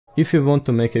If you want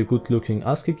to make a good looking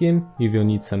Ascii game, you will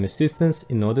need some assistance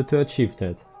in order to achieve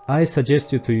that. I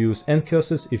suggest you to use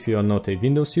ncurses if you are not a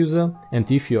Windows user, and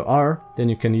if you are, then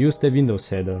you can use the Windows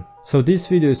header. So this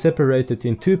video is separated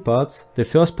in two parts. The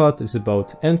first part is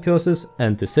about ncurses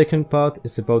and the second part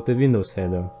is about the Windows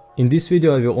header. In this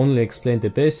video I will only explain the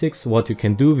basics, what you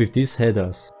can do with these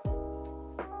headers.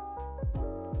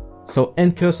 So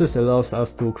ncurses allows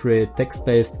us to create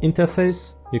text-based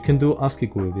interface. You can do ASCII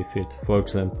GUI with it, for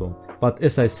example. But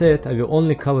as I said, I will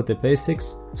only cover the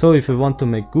basics, so if you want to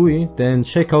make GUI, then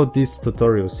check out this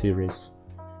tutorial series.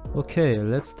 Okay,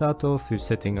 let's start off with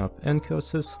setting up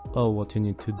ncurses. What you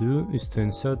need to do is to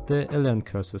insert the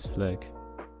lncurses flag,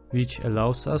 which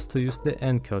allows us to use the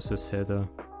ncurses header.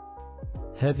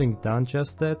 Having done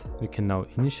just that, we can now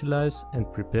initialize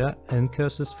and prepare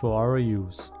ncurses for our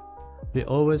use. We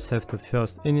always have to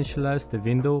first initialize the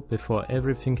window before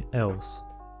everything else.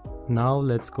 Now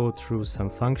let's go through some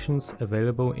functions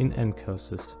available in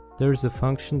ncurses. There is a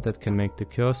function that can make the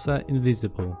cursor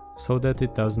invisible, so that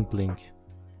it doesn't blink.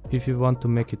 If you want to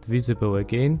make it visible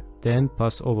again, then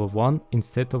pass over 1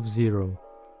 instead of 0.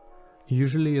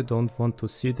 Usually you don't want to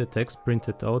see the text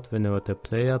printed out whenever the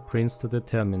player prints to the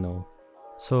terminal.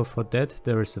 So for that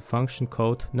there is a function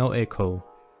called noEcho.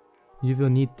 You will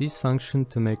need this function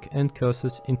to make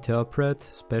ncurses interpret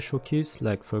special keys,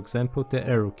 like for example the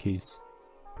arrow keys.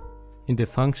 In the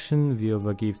function we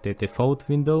overgive the default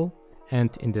window,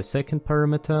 and in the second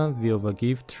parameter we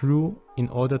overgive true in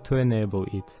order to enable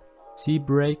it.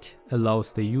 cbreak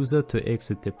allows the user to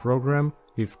exit the program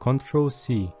with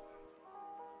Ctrl+C.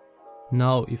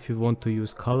 Now if you want to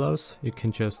use colors, you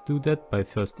can just do that by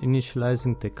first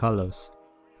initializing the colors.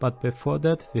 But before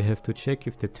that we have to check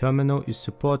if the terminal is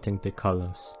supporting the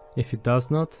colors. If it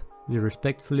does not, we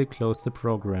respectfully close the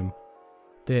program.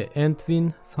 The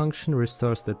endWin function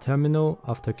restores the terminal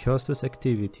after cursor's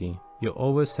activity. You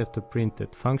always have to print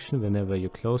that function whenever you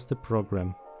close the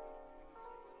program.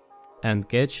 And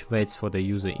getch waits for the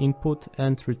user input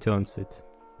and returns it.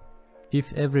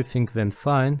 If everything went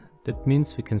fine, that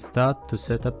means we can start to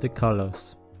set up the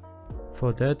colors.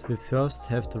 For that we first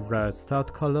have to write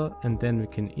start color, and then we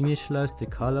can initialize the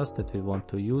colors that we want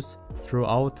to use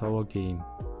throughout our game.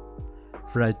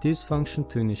 Write this function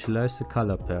to initialize the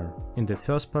color pair. In the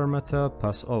first parameter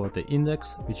pass over the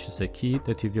index, which is a key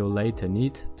that you will later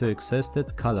need to access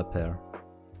that color pair.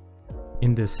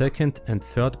 In the second and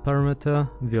third parameter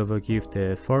we overgive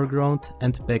the foreground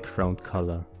and background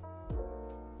color.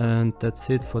 And that's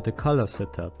it for the color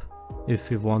setup.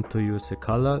 If we want to use a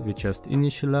color we just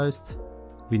initialized,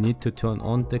 we need to turn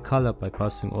on the color by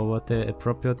passing over the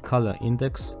appropriate color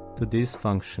index to this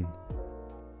function.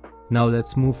 Now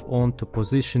let's move on to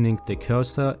positioning the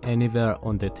cursor anywhere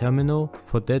on the terminal.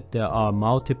 For that there are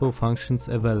multiple functions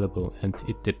available, and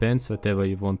it depends whether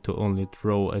you want to only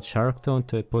draw a character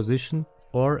onto a position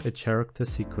or a character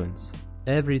sequence.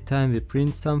 Every time we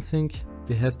print something,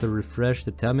 we have to refresh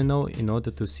the terminal in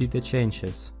order to see the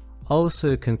changes.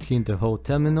 Also you can clean the whole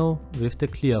terminal with the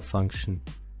clear function.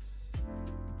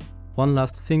 One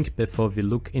last thing before we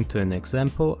look into an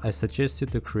example, I suggest you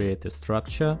to create a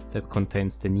structure that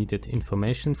contains the needed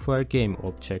information for a game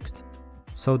object,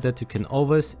 so that you can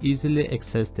always easily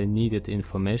access the needed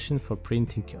information for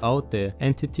printing out the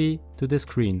entity to the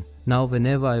screen. Now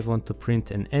whenever I want to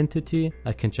print an entity,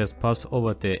 I can just pass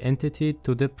over the entity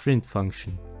to the print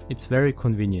function. It's very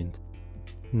convenient.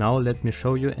 Now let me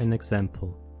show you an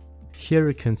example. Here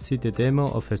you can see the demo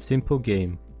of a simple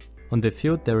game. On the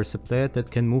field there is a player that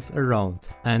can move around,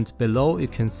 and below you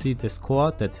can see the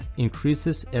score that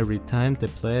increases every time the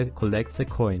player collects a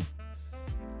coin.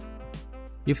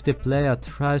 If the player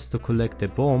tries to collect a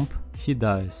bomb, he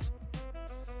dies.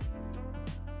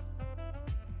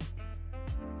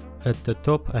 At the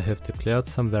top I have declared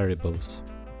some variables.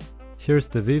 Here's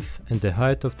the width and the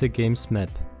height of the game's map.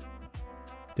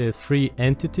 The three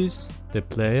entities, the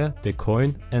player, the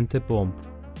coin and the bomb.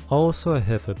 Also I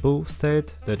have a bool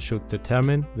state that should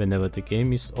determine whenever the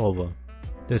game is over.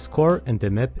 The score and the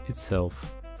map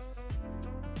itself.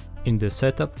 In the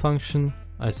setup function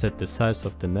I set the size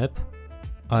of the map.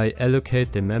 I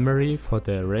allocate the memory for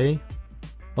the array.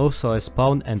 Also I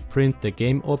spawn and print the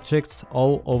game objects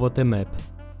all over the map.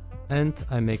 And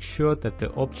I make sure that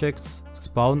the objects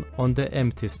spawn on the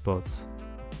empty spots.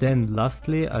 Then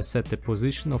lastly I set the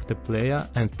position of the player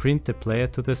and print the player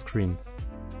to the screen.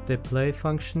 The play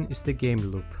function is the game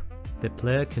loop. The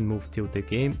player can move till the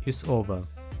game is over.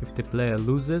 If the player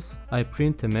loses, I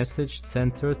print a message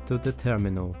centered to the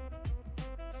terminal.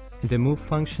 In the move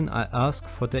function I ask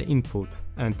for the input,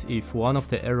 and if one of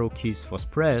the arrow keys was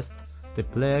pressed, the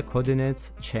player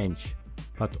coordinates change.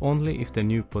 but only if the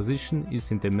new position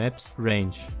is in the map's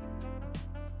range.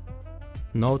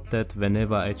 Note that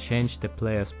whenever I change the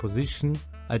player's position,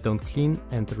 I don't clean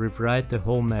and rewrite the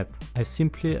whole map. I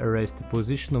simply erase the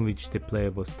position on which the player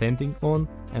was standing on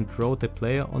and draw the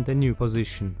player on the new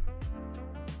position.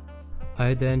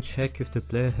 I then check if the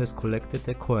player has collected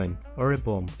a coin or a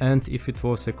bomb, and if it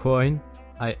was a coin,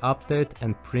 I update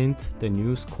and print the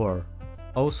new score.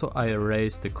 Also, I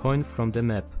erase the coin from the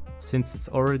map, since it's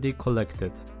already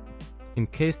collected. In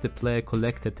case the player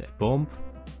collected a bomb,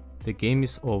 the game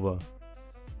is over.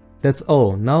 That's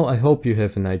all. Now I hope you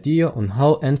have an idea on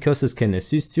how ncurses can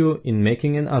assist you in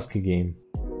making an Ascii game.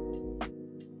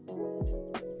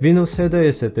 Windows Header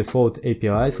is a default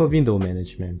API for window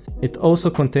management. It also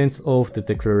contains all of the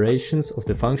declarations of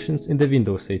the functions in the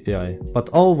Windows API, but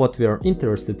all what we are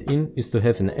interested in is to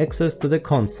have an access to the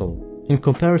console. In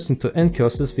comparison to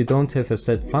ncurses, we don't have a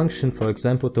set function, for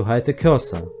example, to hide the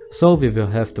cursor, so we will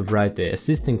have to write the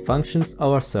assisting functions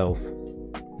ourselves.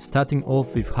 Starting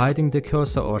off with hiding the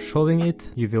cursor or showing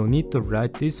it, you will need to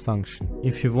write this function.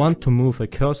 If you want to move a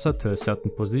cursor to a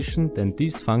certain position, then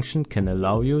this function can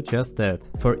allow you just that.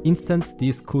 For instance,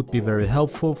 this could be very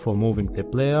helpful for moving the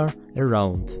player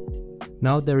around.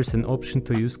 Now there is an option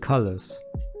to use colors.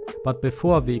 But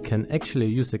before we can actually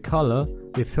use a color,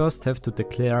 we first have to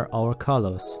declare our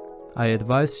colors. I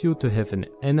advise you to have an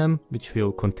enum which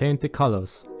will contain the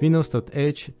colors.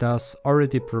 WINDOWS.H does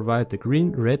already provide the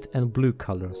green, red and blue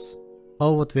colors.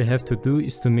 All what we have to do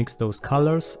is to mix those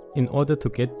colors in order to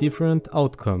get different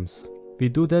outcomes. We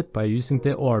do that by using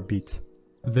the OR bit.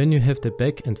 When you have the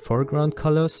back and foreground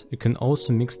colors, you can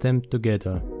also mix them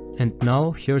together. And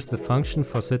now here's the function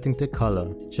for setting the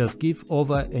color. Just give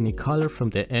over any color from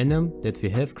the enum that we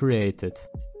have created.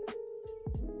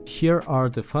 Here are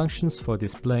the functions for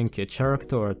displaying a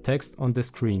character or text on the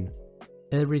screen.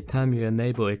 Every time you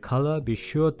enable a color, be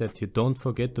sure that you don't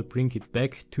forget to bring it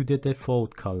back to the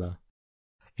default color.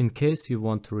 In case you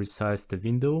want to resize the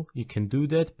window, you can do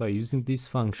that by using this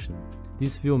function.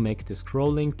 This will make the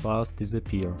scrolling bars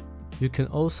disappear. You can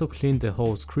also clean the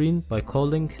whole screen by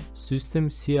calling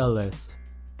systemcls.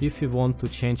 If you want to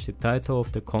change the title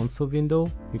of the console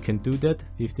window, you can do that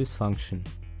with this function.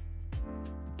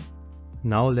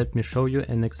 Now let me show you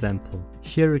an example.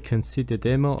 Here you can see the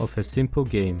demo of a simple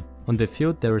game. On the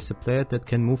field there is a player that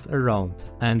can move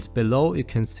around, and below you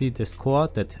can see the score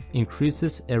that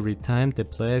increases every time the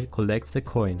player collects a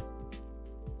coin.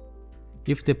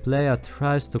 If the player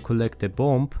tries to collect a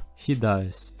bomb, he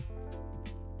dies.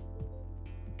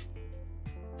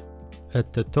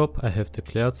 At the top I have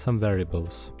declared some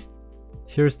variables.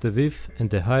 Here's the width and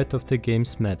the height of the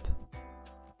game's map.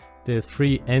 The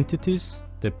three entities,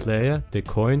 the player, the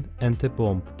coin and the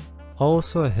bomb.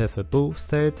 Also I have a bool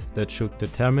state that should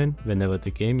determine whenever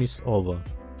the game is over.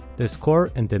 The score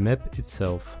and the map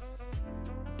itself.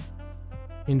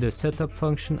 In the setup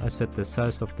function I set the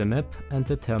size of the map and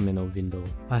the terminal window.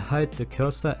 I hide the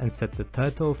cursor and set the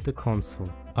title of the console.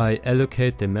 I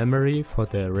allocate the memory for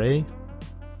the array.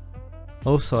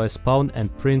 Also I spawn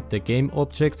and print the game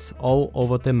objects all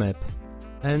over the map.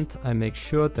 And I make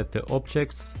sure that the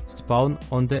objects spawn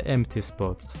on the empty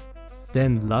spots.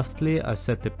 Then lastly I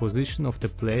set the position of the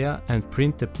player and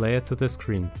print the player to the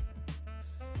screen.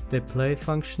 The play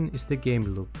function is the game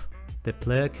loop. The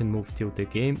player can move till the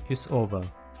game is over.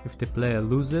 If the player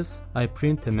loses, I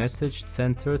print a message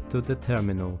centered to the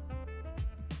terminal.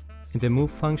 In the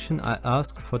move function I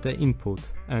ask for the input,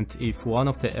 and if one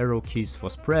of the arrow keys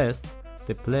was pressed,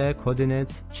 the player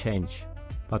coordinates change,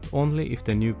 but only if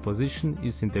the new position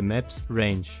is in the map's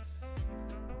range.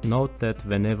 Note that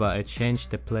whenever I change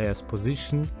the player's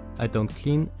position, I don't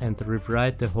clean and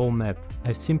rewrite the whole map.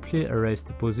 I simply erase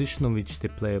the position on which the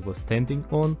player was standing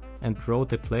on and draw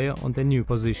the player on the new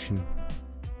position.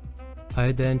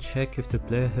 I then check if the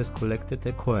player has collected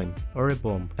a coin or a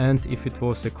bomb, and if it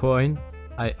was a coin,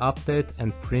 I update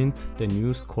and print the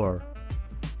new score.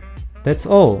 That's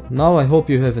all. Now I hope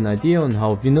you have an idea on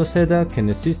how Windows Header can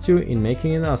assist you in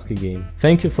making an Ascii game.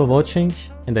 Thank you for watching,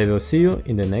 and I will see you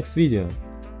in the next video.